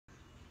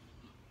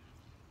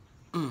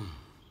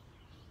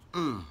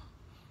Big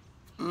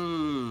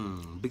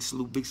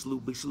salute, big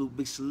salute, big salute,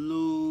 big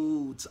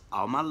salute to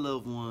all my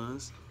loved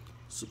ones,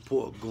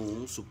 support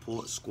goons,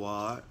 support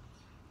squad,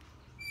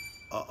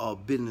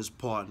 business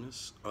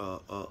partners,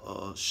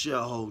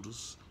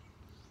 shareholders,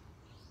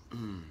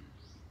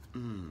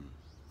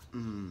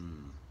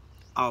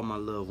 all my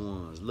loved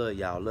ones. Love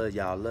y'all, love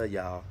y'all, love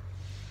y'all.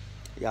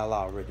 Y'all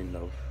already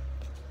know.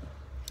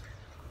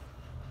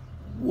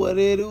 What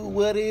it do,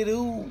 what it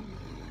do?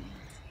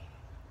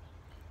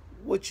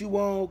 What you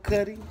want,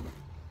 Cuddy?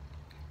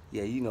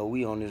 Yeah, you know,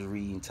 we on this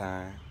reading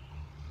time.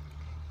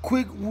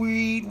 Quick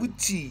read with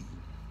T.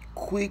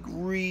 Quick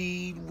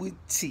read with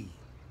T.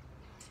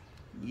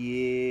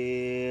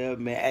 Yeah,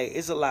 man. Hey,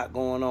 it's a lot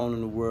going on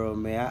in the world,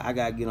 man. I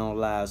gotta get on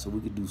live so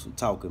we could do some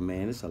talking,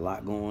 man. It's a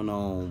lot going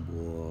on,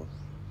 boy.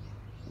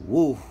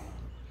 Woo.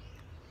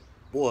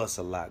 Boy, it's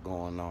a lot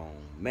going on.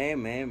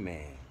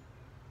 Man.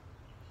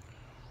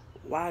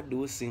 Why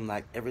do it seem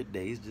like every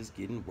day is just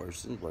getting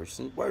worse and worse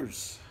and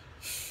worse?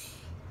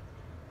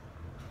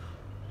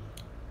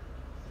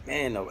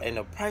 Man, and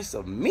the price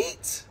of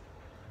meat?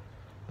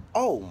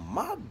 Oh,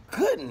 my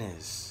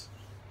goodness.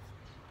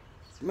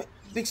 Man,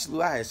 Big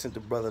Salute, I had sent the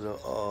brother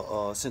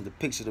sent the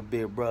picture to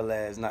Big Brother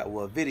last night,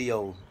 well, a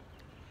video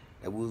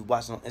that we was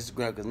watching on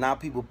Instagram, because now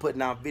people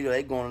putting out video,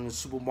 they going in the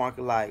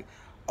supermarket like,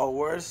 oh,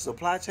 where's the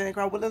supply chain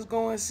crowd? Well, let's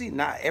go and see.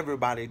 Not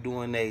everybody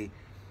doing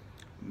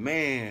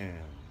man.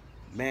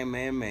 Them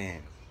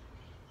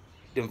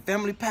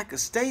family pack of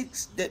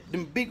steaks,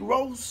 them big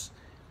roasts,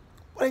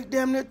 well, they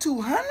damn near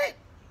 200.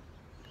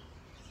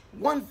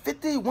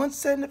 150,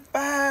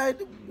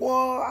 175.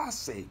 Well, I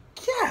say,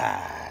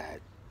 God.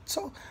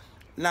 So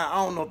now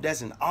I don't know if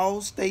that's in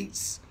all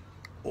states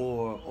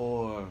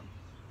or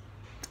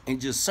in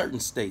just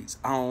certain states.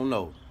 I don't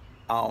know.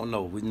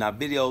 Now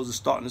videos are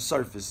starting to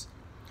surface.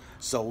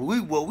 So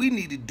what we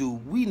need to do,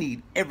 we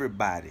need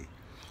everybody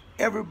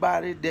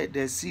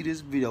that see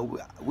this video,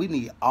 we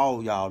need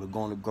all y'all to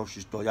go in the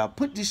grocery store. Y'all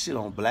put this shit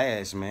on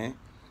blast, man.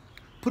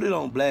 Put it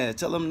on blast.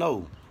 Tell them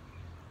no.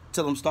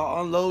 Tell them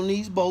start unloading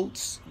these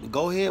boats.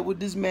 Go ahead with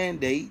this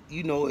mandate.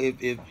 You know,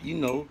 if you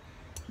know,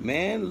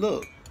 man,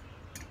 look.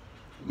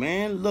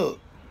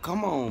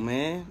 Come on,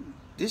 man.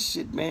 This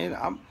shit,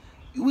 man,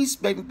 we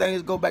expecting things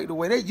to go back the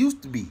way they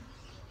used to be.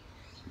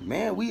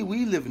 Man, we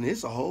living,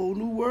 it's a whole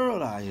new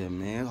world out here,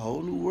 man. A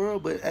whole new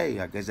world. But hey,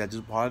 I guess that's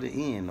just part of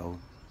the end, though.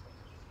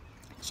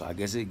 So I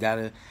guess it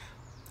gotta,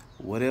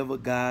 whatever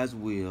God's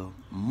will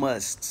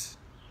must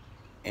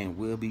and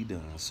will be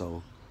done.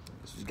 So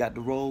we got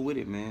to roll with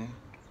it, man.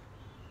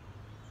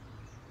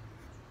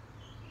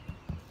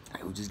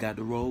 We just got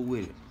to roll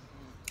with it.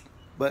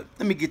 But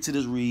let me get to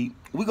this read.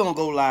 We're gonna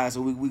go live so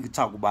we can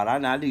talk about it.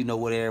 I need to know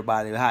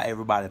how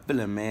everybody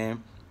feeling,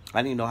 man.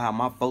 I need to know how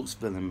my folks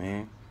feeling,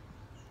 man.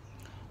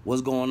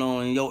 What's going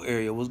on in your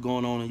area? What's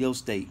going on in your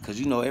state? Because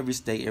you know every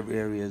state, every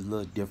area is a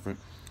little different.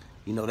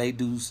 You know, they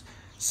do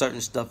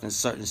certain stuff in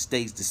certain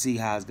states to see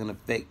how it's gonna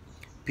affect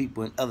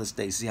people in other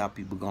states, see how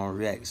people gonna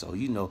react. So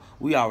you know,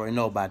 we already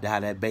know about how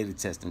that beta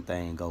testing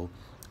thing go.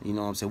 You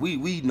know what I'm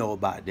saying? We know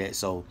about that.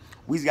 So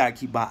we just gotta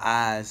keep our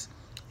eyes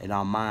and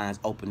our minds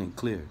open and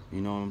clear. You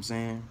know what I'm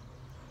saying?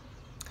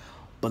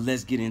 But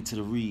let's get into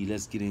the read.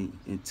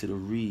 Into the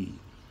read.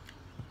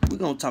 We're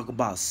gonna talk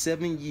about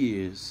 7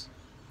 years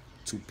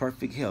to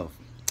perfect health.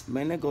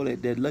 Man, there go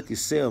that lucky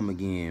Selm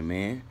again,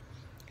 man.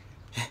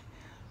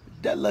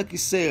 That lucky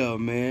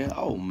Selm, man.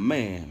 Oh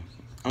man.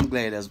 I'm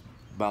glad that's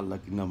about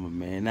lucky number,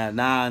 man.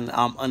 Now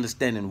I'm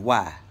understanding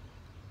why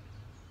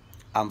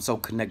I'm so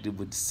connected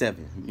with the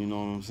 7. You know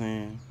what I'm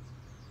saying?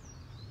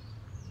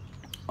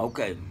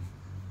 Okay.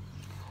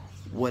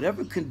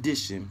 Whatever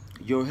condition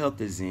your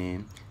health is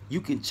in,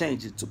 you can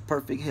change it to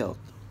perfect health.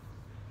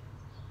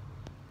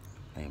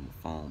 Hey, my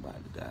phone about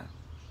to die.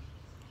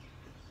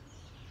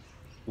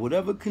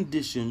 Whatever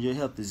condition your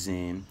health is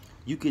in,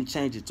 you can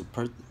change it to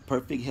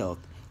perfect health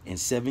in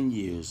 7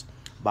 years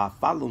by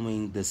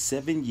following the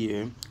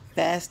 7-year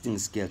fasting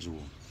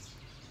schedule.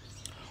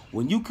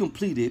 When you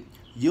complete it,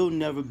 you'll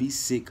never be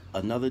sick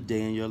another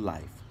day in your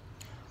life.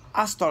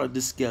 I started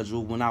this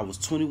schedule when I was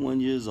 21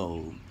 years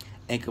old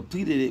and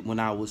completed it when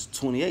I was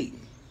 28.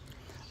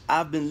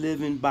 I've been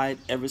living by it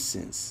ever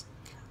since.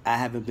 I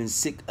haven't been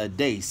sick a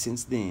day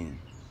since then.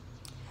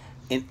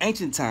 In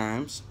ancient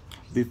times,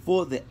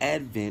 before the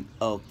advent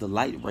of the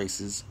light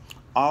races,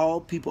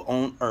 all people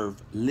on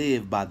earth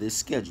lived by this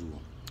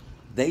schedule.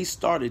 They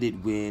started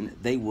it when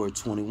they were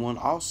 21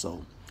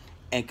 also,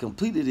 and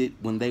completed it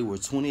when they were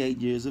 28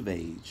 years of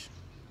age.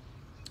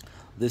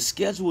 The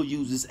schedule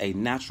uses a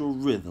natural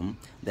rhythm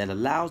that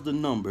allows the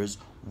numbers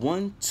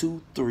 1,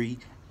 2, 3,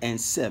 and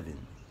 7.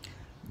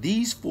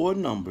 These 4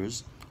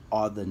 numbers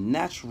are the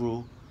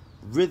natural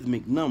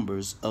rhythmic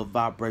numbers of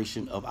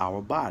vibration of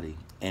our body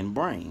and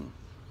brain.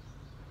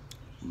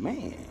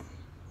 Man,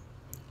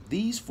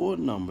 these 4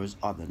 numbers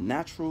are the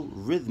natural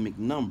rhythmic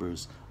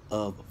numbers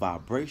of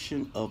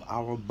vibration of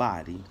our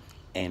body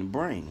and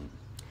brain.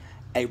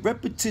 A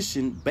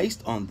repetition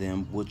based on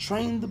them will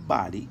train the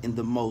body in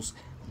the most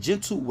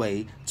gentle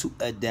way to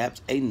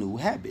adapt a new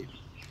habit.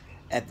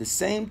 at the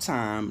same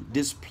time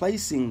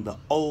displacing the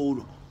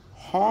old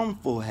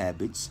harmful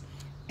habits.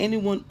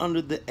 Anyone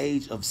under the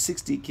age of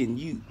 60 can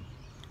use,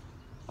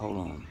 hold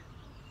on,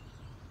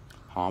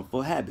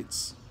 harmful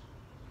habits.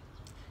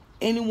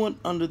 Anyone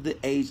under the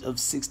age of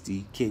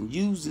 60 can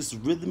use this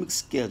rhythmic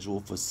schedule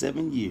for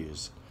 7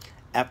 years.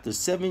 After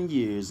 7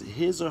 years,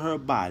 his or her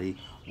body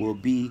will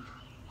be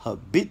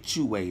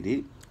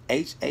habituated,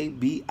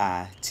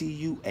 habituated,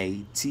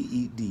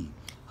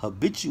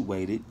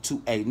 habituated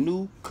to a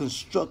new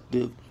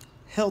constructive,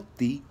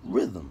 healthy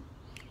rhythm.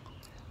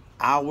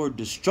 Our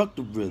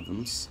destructive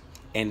rhythms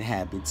and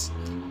habits,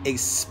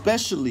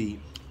 especially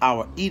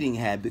our eating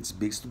habits,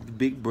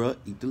 big bruh,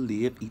 eat to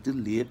live, eat to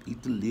live,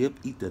 eat to live,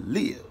 eat to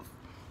live.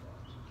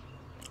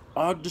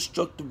 Our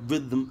destructive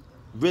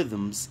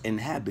rhythms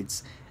and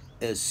habits,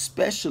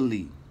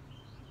 especially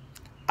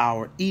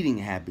our eating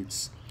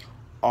habits,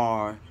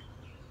 are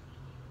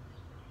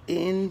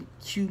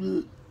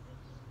inculcated,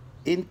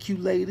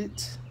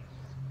 inculcated,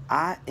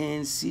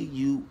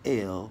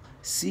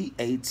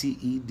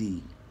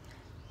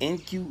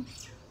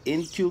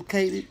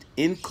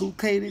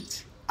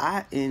 inculcated,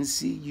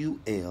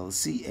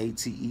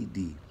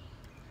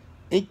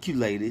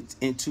 inculcated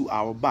into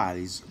our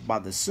bodies by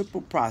the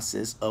simple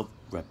process of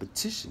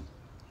repetition.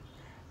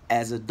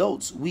 As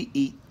adults, we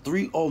eat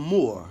 3 or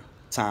more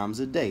times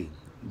a day.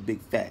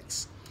 Big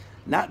facts.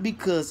 Not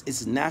because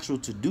it's natural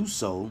to do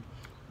so,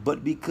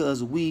 but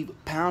because we've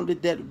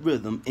pounded that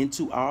rhythm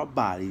into our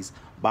bodies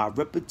by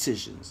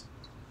repetitions.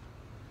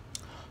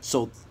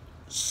 So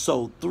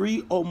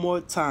 3 or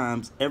more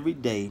times every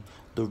day,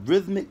 the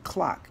rhythmic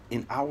clock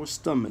in our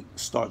stomach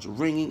starts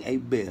ringing a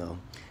bell,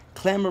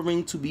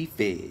 clamoring to be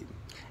fed.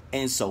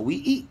 And so we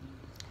eat.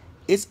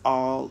 It's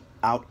all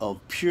out of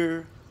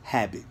pure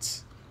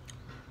habits.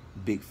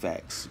 Big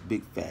facts,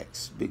 big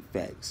facts, big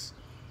facts.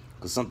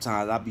 Because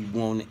sometimes I be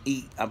wanting to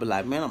eat. I be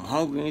like, man, I'm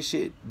hungry and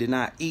shit. Then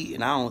I eat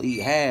and I don't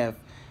eat half.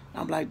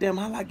 I'm like, damn,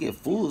 how I get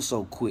full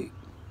so quick?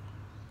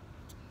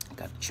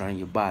 Got to train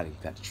your body.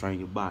 Got to train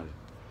your body.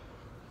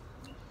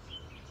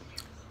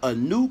 A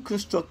new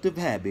constructive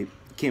habit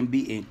can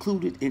be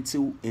included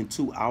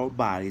into our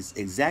bodies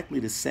exactly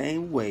the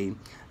same way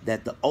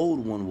that the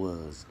old one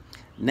was,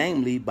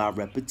 namely by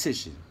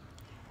repetition.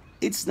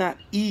 It's not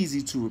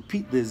easy to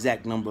repeat the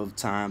exact number of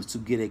times to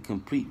get a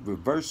complete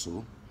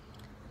reversal.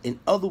 In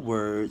other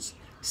words,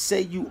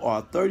 say you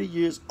are 30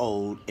 years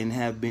old and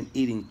have been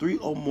eating 3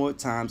 or more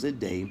times a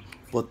day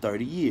for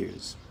 30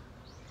 years.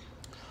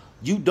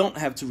 You don't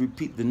have to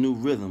repeat the new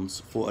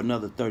rhythms for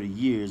another 30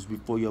 years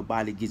before your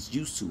body gets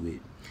used to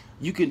it.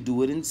 You can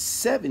do it in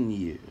 7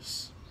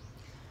 years.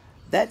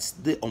 That's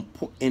the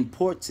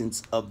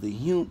importance of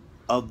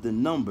the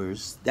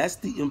numbers. That's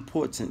the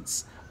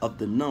importance of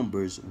the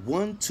numbers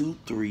 1, 2,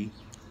 3,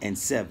 and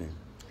 7.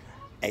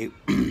 A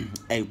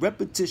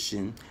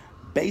repetition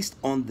based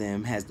on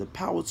them has the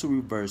power to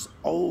reverse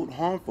old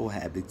harmful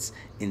habits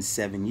in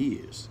 7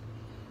 years.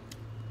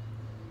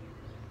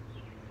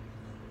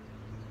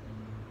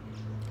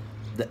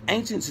 The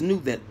ancients knew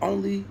that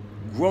only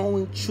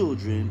growing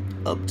children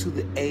up to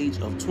the age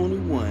of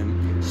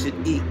 21 should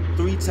eat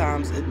 3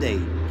 times a day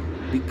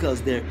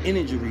because their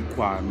energy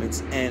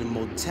requirements and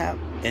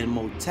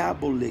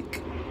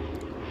metabolic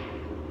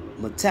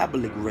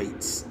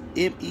rates,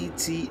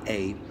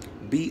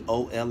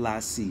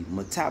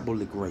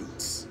 metabolic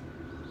rates,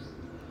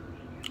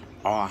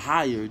 are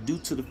higher due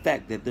to the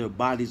fact that their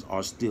bodies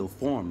are still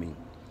forming.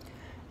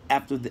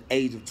 After the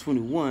age of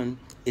 21,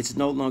 it's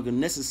no longer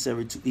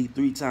necessary to eat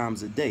 3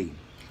 times a day.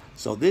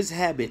 So this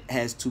habit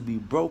has to be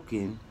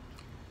broken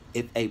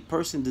if a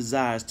person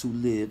desires to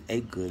live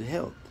a good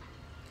health.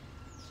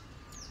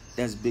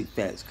 That's big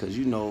facts, because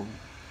you know,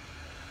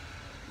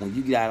 when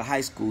you get out of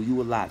high school,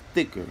 you a lot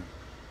thicker.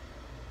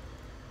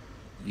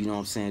 You know what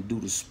I'm saying? Do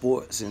the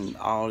sports and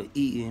all the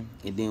eating.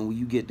 And then when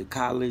you get to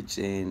college,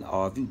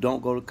 or if you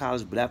don't go to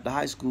college, but after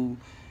high school,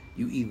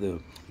 you either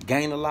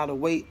gain a lot of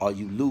weight or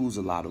you lose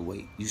a lot of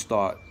weight. You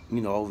start,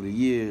 over the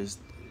years,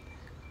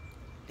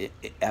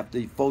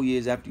 after 4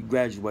 years after you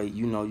graduate,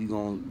 you're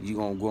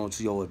gonna grow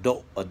into your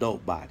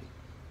adult body.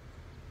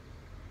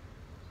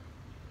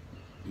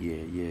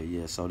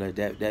 Yeah. So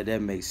that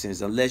makes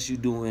sense. Unless you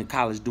doing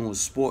college, doing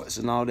sports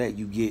and all that,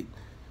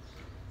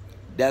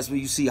 that's when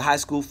you see high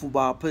school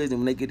football players,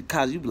 and when they get to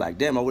college, you be like,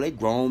 damn, they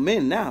grown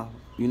men now.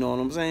 You know what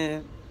I'm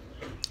saying?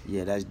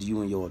 Yeah, that's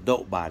you in your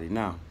adult body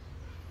now.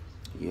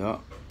 Yeah,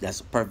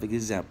 that's a perfect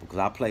example, because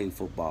I played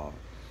football.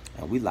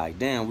 And we like,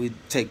 damn, we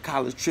take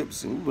college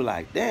trips, and we were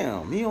like,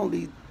 damn, he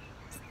only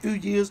a few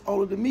years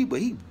older than me,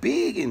 but he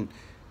big, and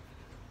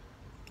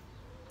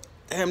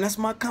damn, that's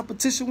my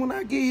competition when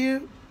I get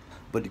here.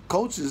 But the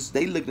coaches,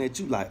 they looking at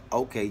you like,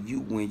 okay,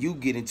 when you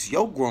get into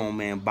your grown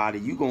man body,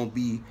 you gonna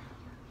be,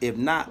 if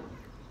not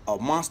a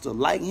monster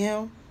like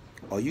him,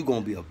 or you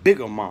gonna be a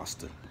bigger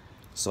monster.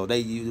 So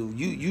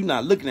you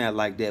not looking at it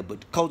like that, but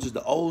the coaches,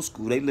 the old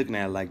school, they looking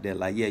at it like that,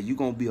 like, yeah, you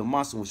gonna be a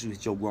monster once you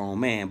hit your grown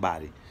man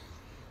body.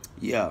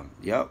 Yeah,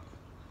 yep.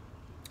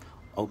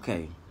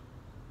 Okay.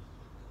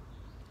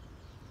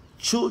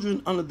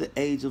 Children under the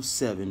age of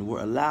 7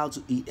 were allowed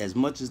to eat as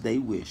much as they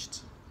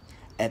wished.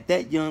 At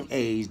that young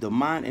age, the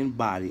mind and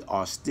body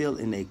are still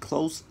in a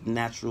close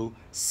natural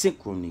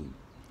synchrony.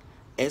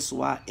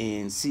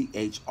 SYNCHRONY,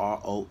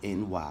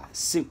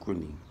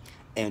 synchrony.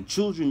 And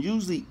children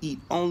usually eat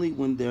only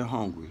when they're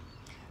hungry.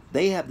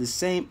 They have the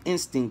same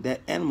instinct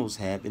that animals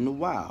have in the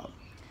wild,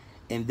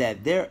 and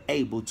that they're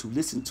able to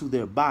listen to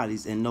their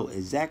bodies and know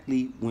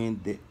exactly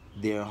when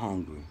they're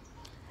hungry.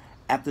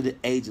 After the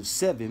age of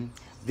 7,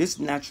 this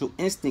natural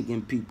instinct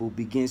in people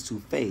begins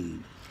to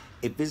fade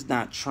if it's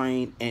not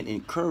trained and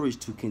encouraged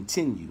to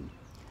continue.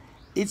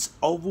 It's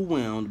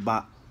overwhelmed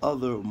by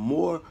other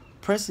more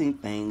pressing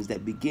things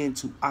that begin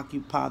to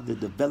occupy the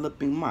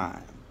developing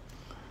mind.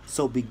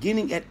 So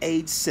beginning at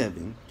age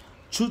 7,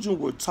 children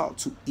were taught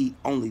to eat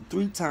only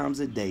 3 times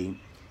a day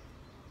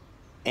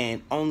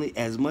and only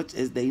as much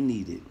as they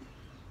needed.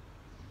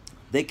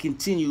 They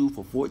continued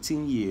for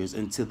 14 years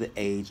until the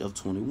age of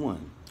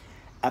 21.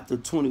 After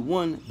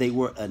 21, they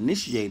were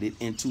initiated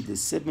into the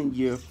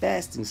 7-year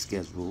fasting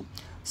schedule,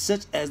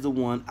 such as the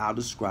one I'll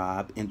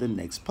describe in the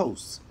next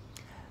post.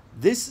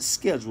 This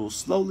schedule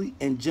slowly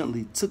and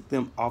gently took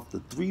them off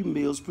the 3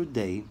 meals per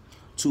day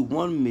to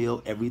 1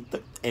 meal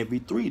every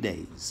 3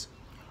 days.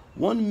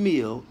 1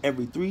 meal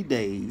every 3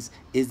 days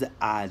is the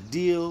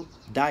ideal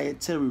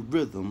dietary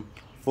rhythm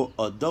for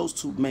adults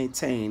to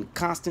maintain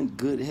constant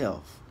good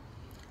health.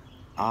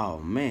 Oh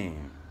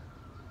man.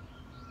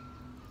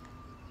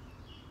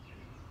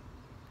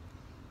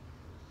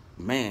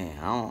 Man,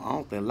 I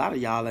don't think a lot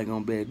of y'all ain't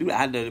gonna be able to do that.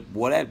 I know,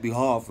 boy, that'd be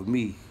hard for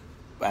me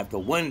after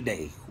 1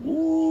 day.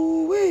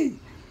 Woo-wee.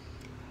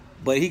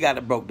 But he got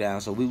it broke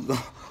down, so we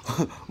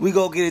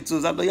gonna get into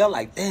it. I know y'all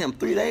like, damn,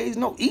 3 days,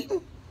 no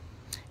eating?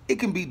 It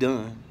can be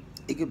done.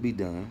 It could be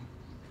done.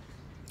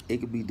 It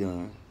could be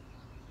done.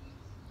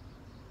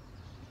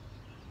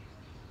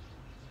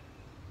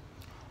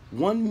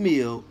 1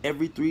 meal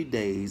every 3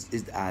 days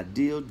is the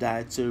ideal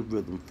dietary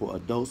rhythm for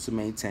adults to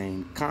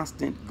maintain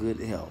constant good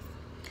health.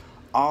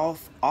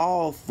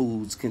 All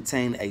foods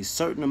contain a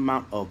certain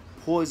amount of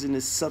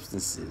poisonous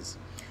substances.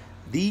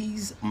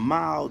 These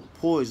mild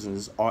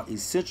poisons are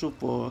essential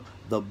for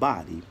the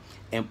body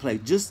and play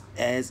just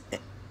as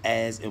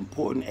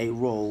important a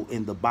role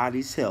in the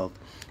body's health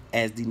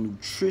as the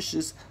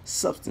nutritious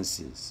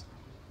substances.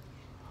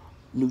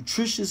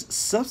 Nutritious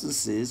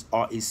substances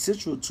are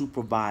essential to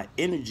provide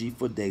energy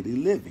for daily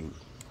living.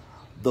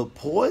 The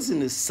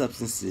poisonous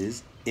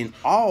substances in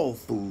all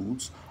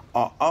foods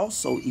are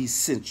also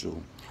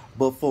essential,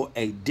 but for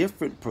a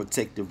different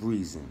protective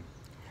reason.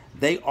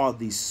 They are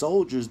the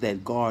soldiers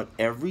that guard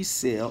every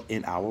cell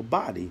in our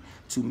body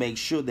to make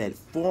sure that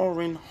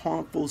foreign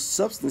harmful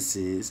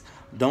substances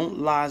don't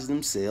lodge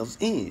themselves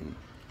in.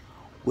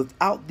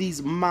 Without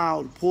these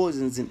mild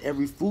poisons in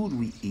every food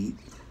we eat,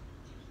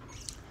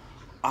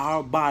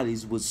 our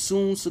bodies would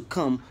soon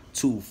succumb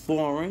to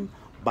foreign,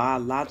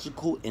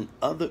 biological, and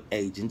other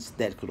agents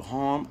that could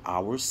harm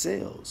our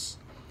cells.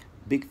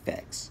 Big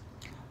facts.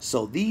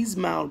 So these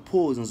mild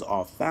poisons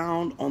are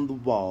found on the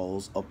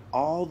walls of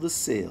all the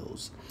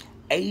cells,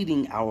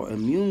 aiding our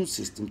immune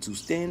system to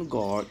stand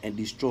guard and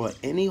destroy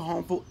any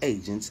harmful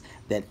agents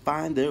that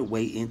find their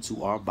way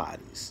into our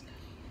bodies.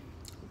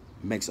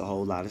 Makes a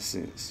whole lot of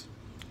sense.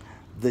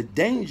 The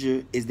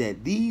danger is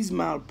that these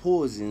mild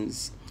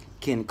poisons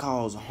can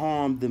cause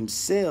harm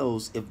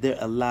themselves if they're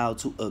allowed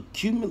to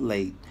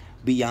accumulate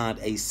beyond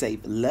a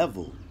safe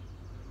level.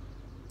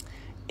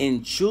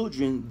 In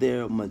children,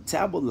 they're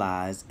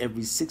metabolized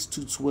every 6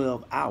 to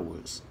 12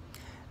 hours.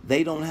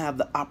 They don't have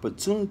the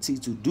opportunity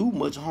to do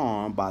much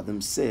harm by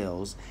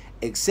themselves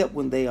except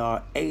when they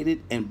are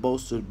aided and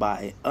bolstered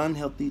by an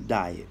unhealthy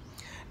diet.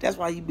 That's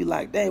why you be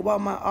like, dang, why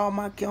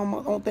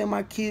only thing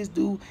my kids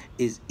do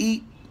is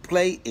eat,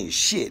 play, and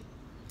shit.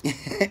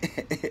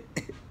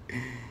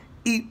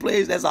 Eat,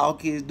 play, that's all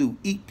kids do.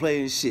 Eat,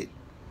 play, and shit.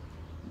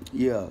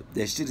 Yeah,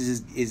 that shit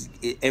is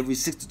every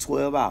 6 to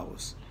 12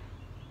 hours.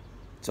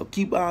 So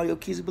keep all your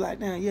kids be like,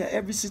 now, yeah,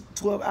 every 6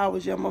 to 12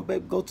 hours, yeah, my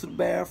baby go to the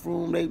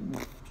bathroom, they,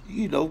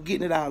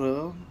 getting it out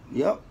of.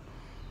 Yep.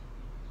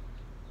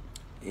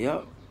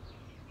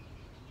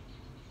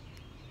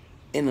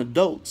 In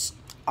adults,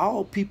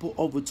 all people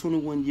over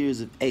 21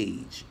 years of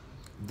age,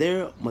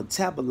 they're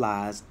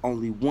metabolized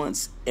only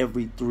once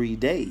every 3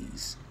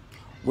 days.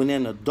 When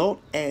an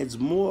adult adds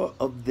more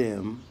of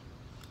them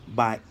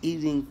by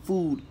eating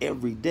food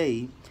every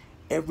day,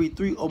 every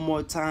 3 or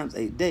more times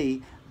a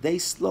day, they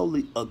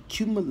slowly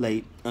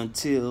accumulate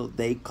until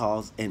they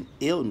cause an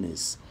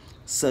illness,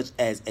 such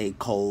as a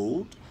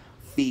cold,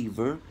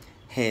 fever,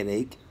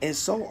 headache, and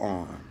so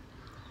on.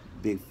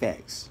 Big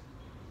facts.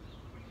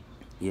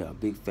 Yeah,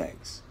 big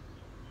facts.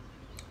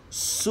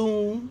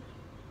 Soon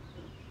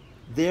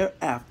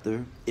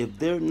thereafter, if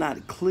they're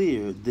not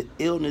cleared, the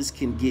illness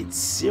can get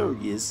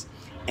serious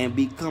and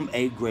become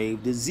a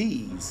grave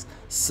disease,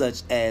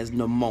 such as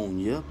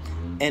pneumonia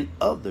and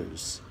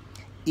others,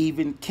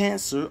 even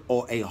cancer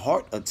or a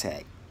heart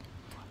attack.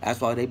 That's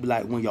why they be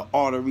like, when your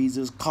arteries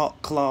is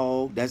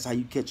clogged, that's how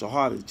you catch a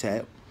heart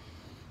attack.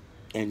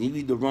 And you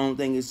eat the wrong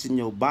thing that's in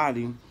your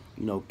body,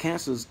 You know,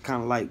 cancer is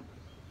kind of like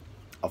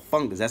a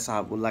fungus. That's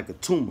how, like a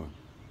tumor.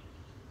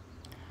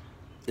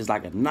 It's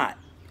like a knot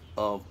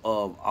of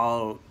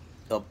all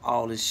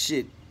this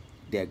shit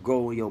that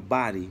grow in your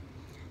body,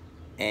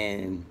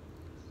 and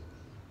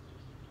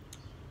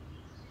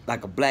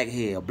like a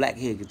blackhead. A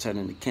blackhead can turn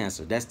into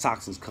cancer. That's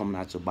toxins coming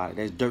out your body.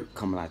 That's dirt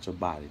coming out your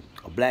body.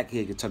 A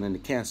blackhead can turn into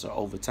cancer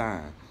over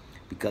time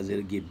because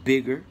it'll get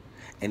bigger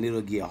and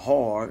it'll get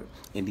hard,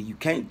 and then you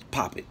can't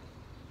pop it.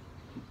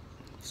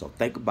 So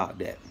think about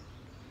that.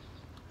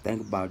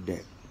 Think about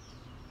that.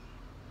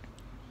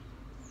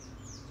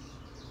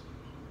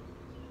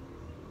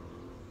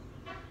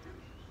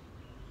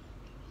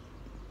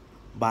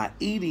 By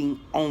eating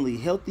only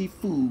healthy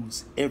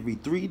foods every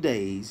 3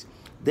 days,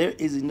 there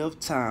is enough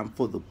time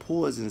for the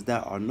poisons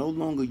that are no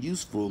longer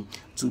useful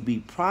to be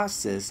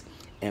processed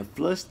and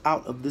flushed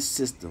out of the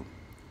system.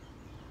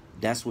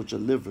 That's what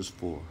your liver's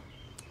for.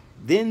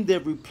 Then they're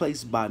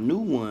replaced by new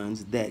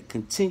ones that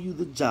continue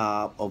the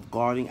job of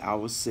guarding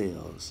our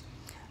cells.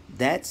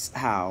 That's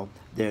how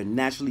they're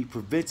naturally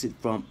prevented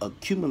from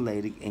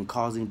accumulating and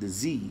causing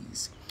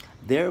disease,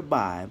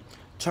 thereby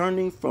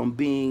turning from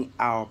being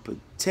our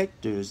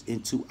protectors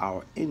into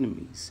our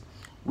enemies.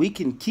 We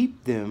can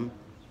keep them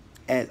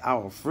as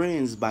our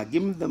friends by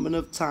giving them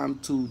enough time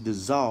to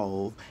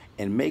dissolve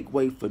and make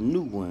way for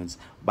new ones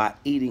by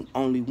eating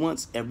only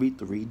once every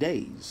 3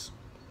 days.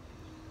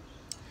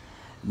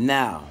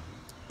 Now,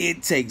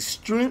 it takes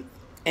strength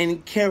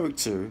and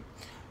character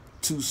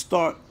to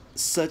start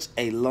such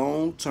a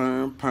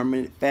long-term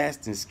permanent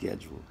fasting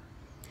schedule.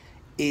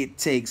 It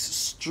takes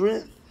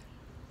strength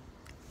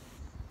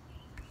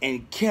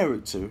and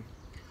character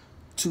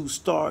to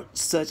start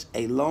such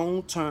a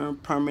long-term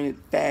permanent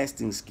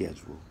fasting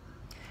schedule.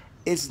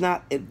 It's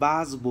not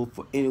advisable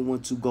for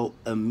anyone to go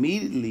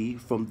immediately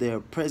from their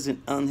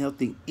present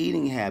unhealthy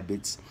eating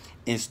habits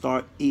and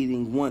start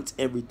eating once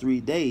every 3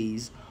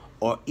 days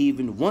or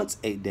even once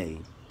a day.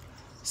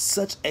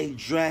 Such a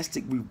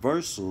drastic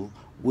reversal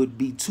would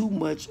be too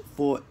much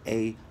for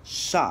a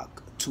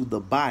shock to the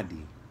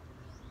body.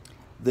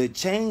 The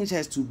change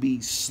has to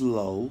be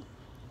slow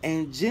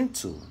and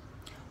gentle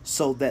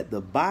so that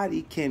the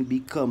body can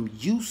become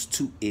used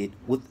to it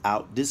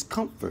without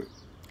discomfort.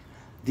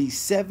 The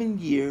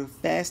 7-year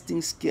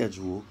fasting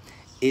schedule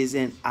is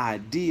an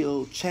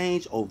ideal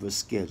changeover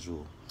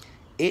schedule.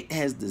 It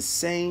has the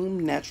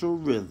same natural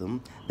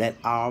rhythm that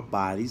our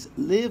bodies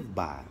live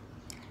by.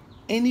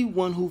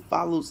 Anyone who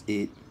follows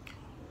it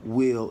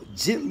will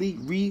gently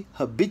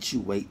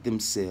rehabituate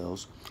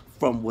themselves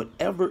from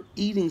whatever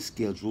eating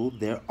schedule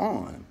they're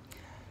on.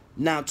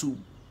 Now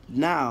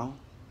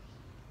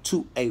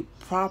to a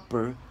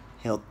proper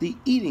healthy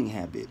eating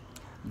habit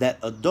that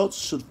adults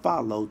should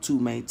follow to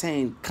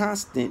maintain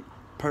constant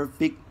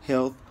perfect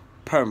health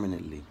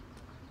permanently.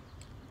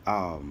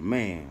 Oh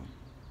man.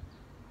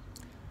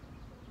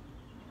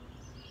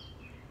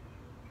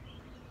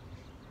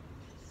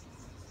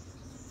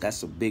 That's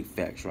some big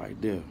facts right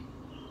there.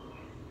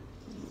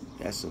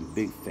 That's some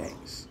big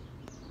facts.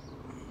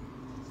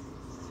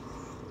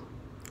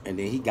 And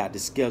then he got the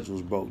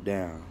schedules broke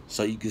down.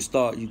 So you can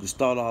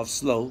start off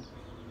slow.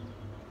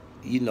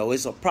 You know,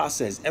 it's a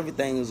process.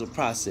 Everything is a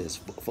process.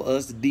 For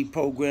us to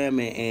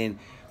deprogram and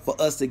for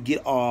us to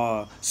get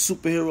our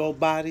superhero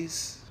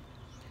bodies,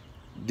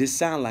 this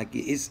sound like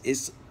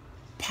it's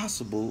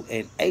possible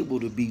and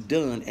able to be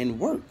done and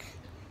work.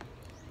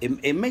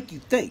 It make you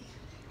think.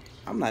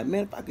 I'm like,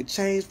 man, if I could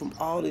change from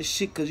all this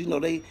shit, because, you know,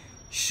 they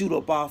shoot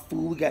up our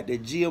food. We got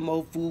that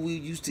GMO food we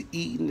used to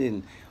eating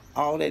and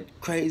all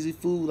that crazy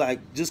food,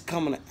 like just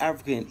coming to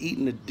Africa and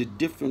eating the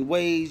different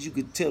ways. You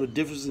could tell the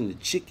difference in the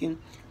chicken.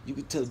 You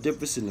could tell the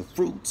difference in the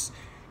fruits.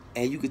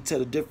 And you could tell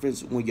the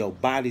difference when your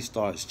body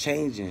starts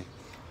changing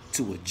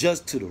to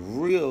adjust to the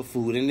real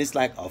food. And it's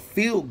like a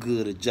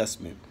feel-good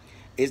adjustment.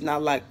 It's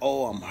not like,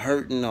 oh, I'm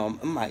hurting.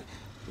 I'm like,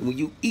 when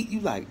you eat, you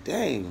like,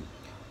 dang,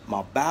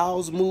 my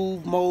bowels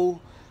move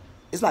more.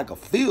 It's like a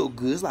feel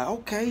good. It's like,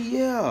 okay,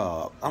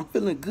 yeah, I'm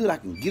feeling good. I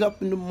can get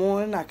up in the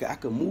morning. I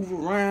can move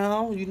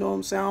around. You know what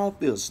I'm saying? I don't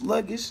feel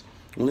sluggish.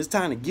 When it's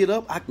time to get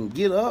up, I can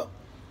get up.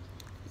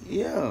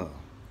 Yeah.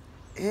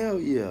 Hell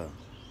yeah.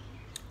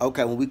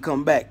 Okay, when we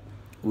come back,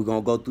 we're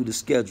going to go through the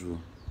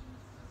schedule.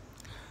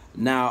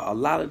 Now, a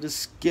lot of the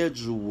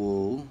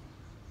schedule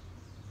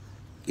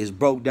is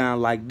broke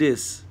down like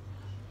this.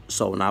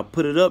 So when I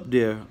put it up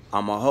there,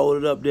 I'm going to hold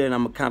it up there and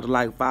I'm going to count to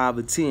like 5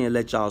 or 10 and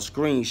let y'all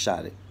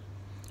screenshot it.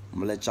 I'm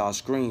going to let y'all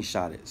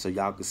screenshot it so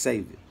y'all can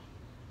save it.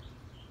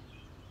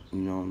 You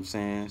know what I'm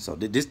saying? So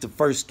this the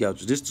first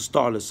schedule. This the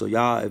starter. So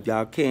y'all, if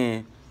y'all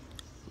can,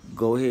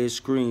 go ahead and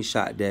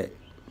screenshot that.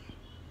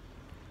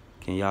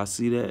 Can y'all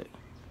see that?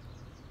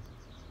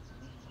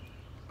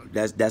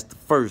 That's the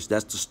first.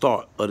 That's the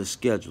start of the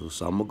schedule.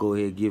 So I'm going to go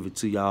ahead and give it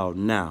to y'all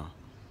now.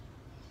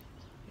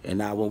 And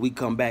now when we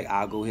come back,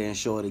 I'll go ahead and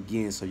show it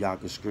again so y'all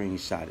can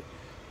screenshot it.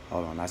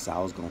 Hold on. I said I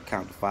was going to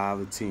count to 5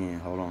 or 10.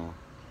 Hold on.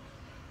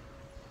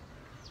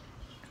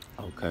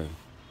 Okay.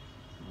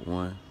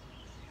 1,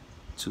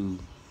 2,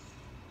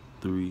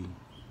 3,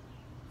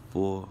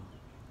 4,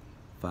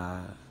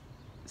 5,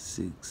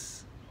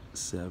 6,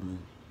 7,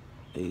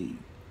 8,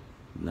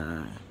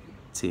 9,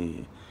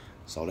 10.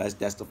 So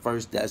that's the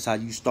first. That's how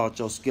you start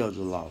your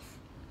schedule off.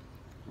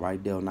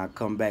 Right there. When I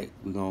come back,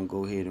 we're gonna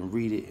go ahead and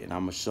read it, and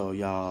I'm gonna show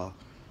y'all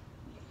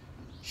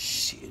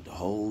shit, the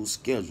whole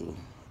schedule.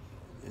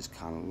 It's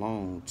kind of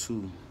long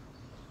too.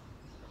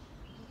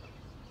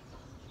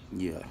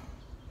 Yeah.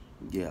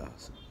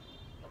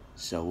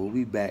 So we'll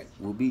be back.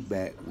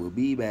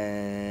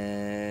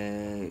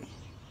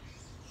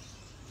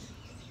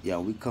 Yeah,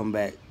 we come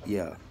back.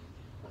 Yeah.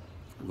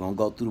 We're gonna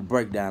go through the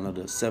breakdown of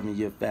the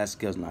 7-year fast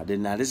schedule.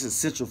 Now this is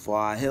essential for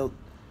our health.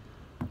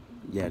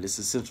 Yeah, this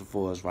is essential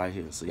for us right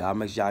here. So y'all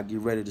make sure y'all get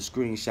ready to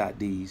screenshot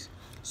these.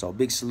 So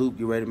big salute,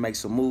 get ready to make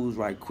some moves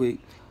right quick.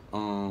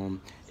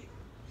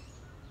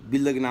 Be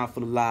looking out for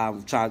the live.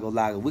 We're trying to go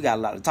live. We got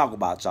a lot to talk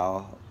about,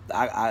 y'all.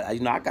 I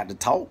got to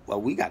talk.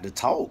 We got to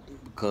talk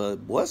because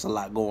boy, it's a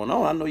lot going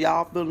on. I know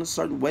y'all feeling a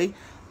certain way.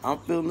 I'm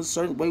feeling a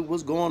certain way.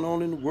 What's going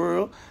on in the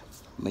world?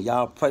 Man,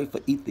 y'all pray for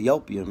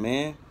Ethiopia,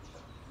 man.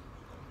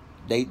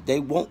 They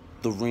want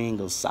the ring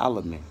of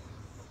Solomon.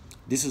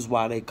 This is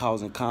why they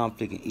causing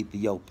conflict in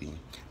Ethiopia.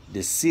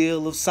 The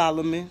seal of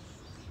Solomon,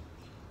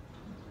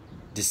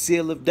 the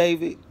seal of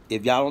David.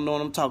 If y'all don't know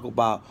what I'm talking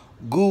about,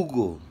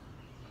 Google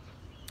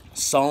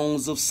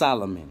Songs of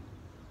Solomon.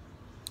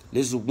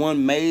 This is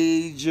one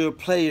major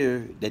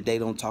player that they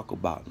don't talk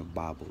about in the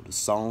Bible. The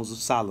Songs of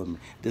Solomon.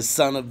 The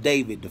son of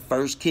David, the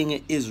first king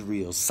of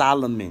Israel,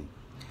 Solomon.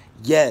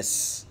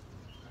 Yes.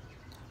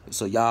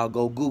 So y'all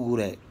go Google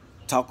that.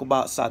 Talk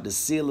about the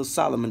seal of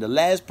Solomon. The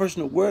last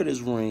person to wear this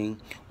ring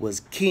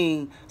was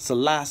King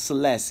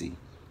Selassie.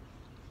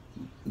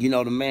 You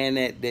know, the man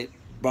that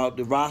brought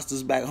the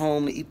rosters back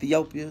home to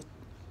Ethiopia.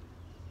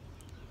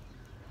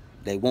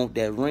 They want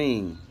that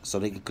ring so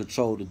they can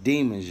control the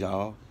demons,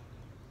 y'all.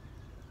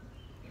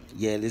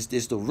 Yeah, this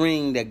the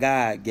ring that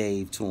God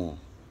gave to him.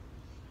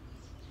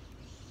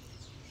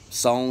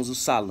 Songs of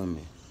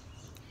Solomon.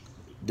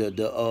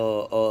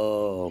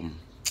 The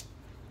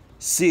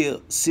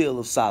seal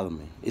of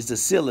Solomon. It's the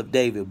seal of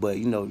David, but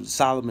you know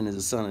Solomon is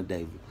the son of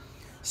David.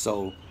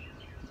 So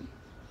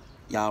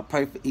y'all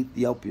pray for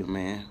Ethiopia,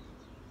 man.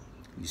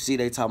 You see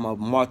they talking about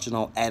marching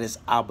on Addis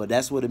Ababa.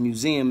 That's where the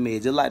museum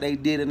is. Just like they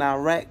did in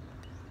Iraq.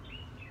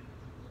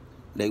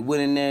 They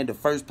went in there, the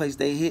first place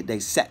they hit, they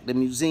sacked the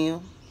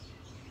museum.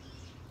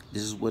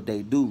 This is what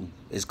they do.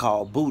 It's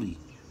called booty.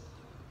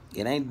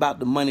 It ain't about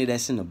the money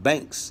that's in the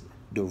banks.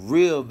 The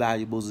real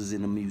valuables is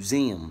in the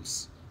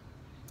museums.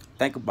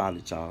 Think about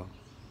it, y'all.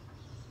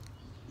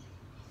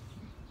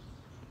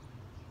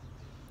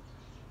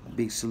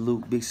 Big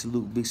salute, big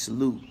salute, big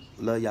salute.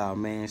 Love y'all,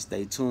 man.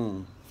 Stay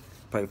tuned.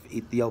 Pray for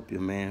Ethiopia,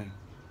 man.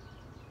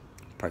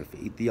 Pray for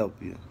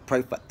Ethiopia.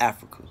 Pray for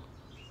Africa.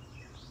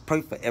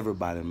 Pray for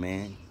everybody,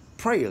 man.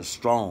 Prayer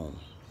strong.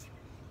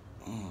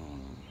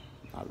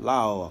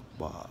 Allahu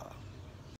Akbar.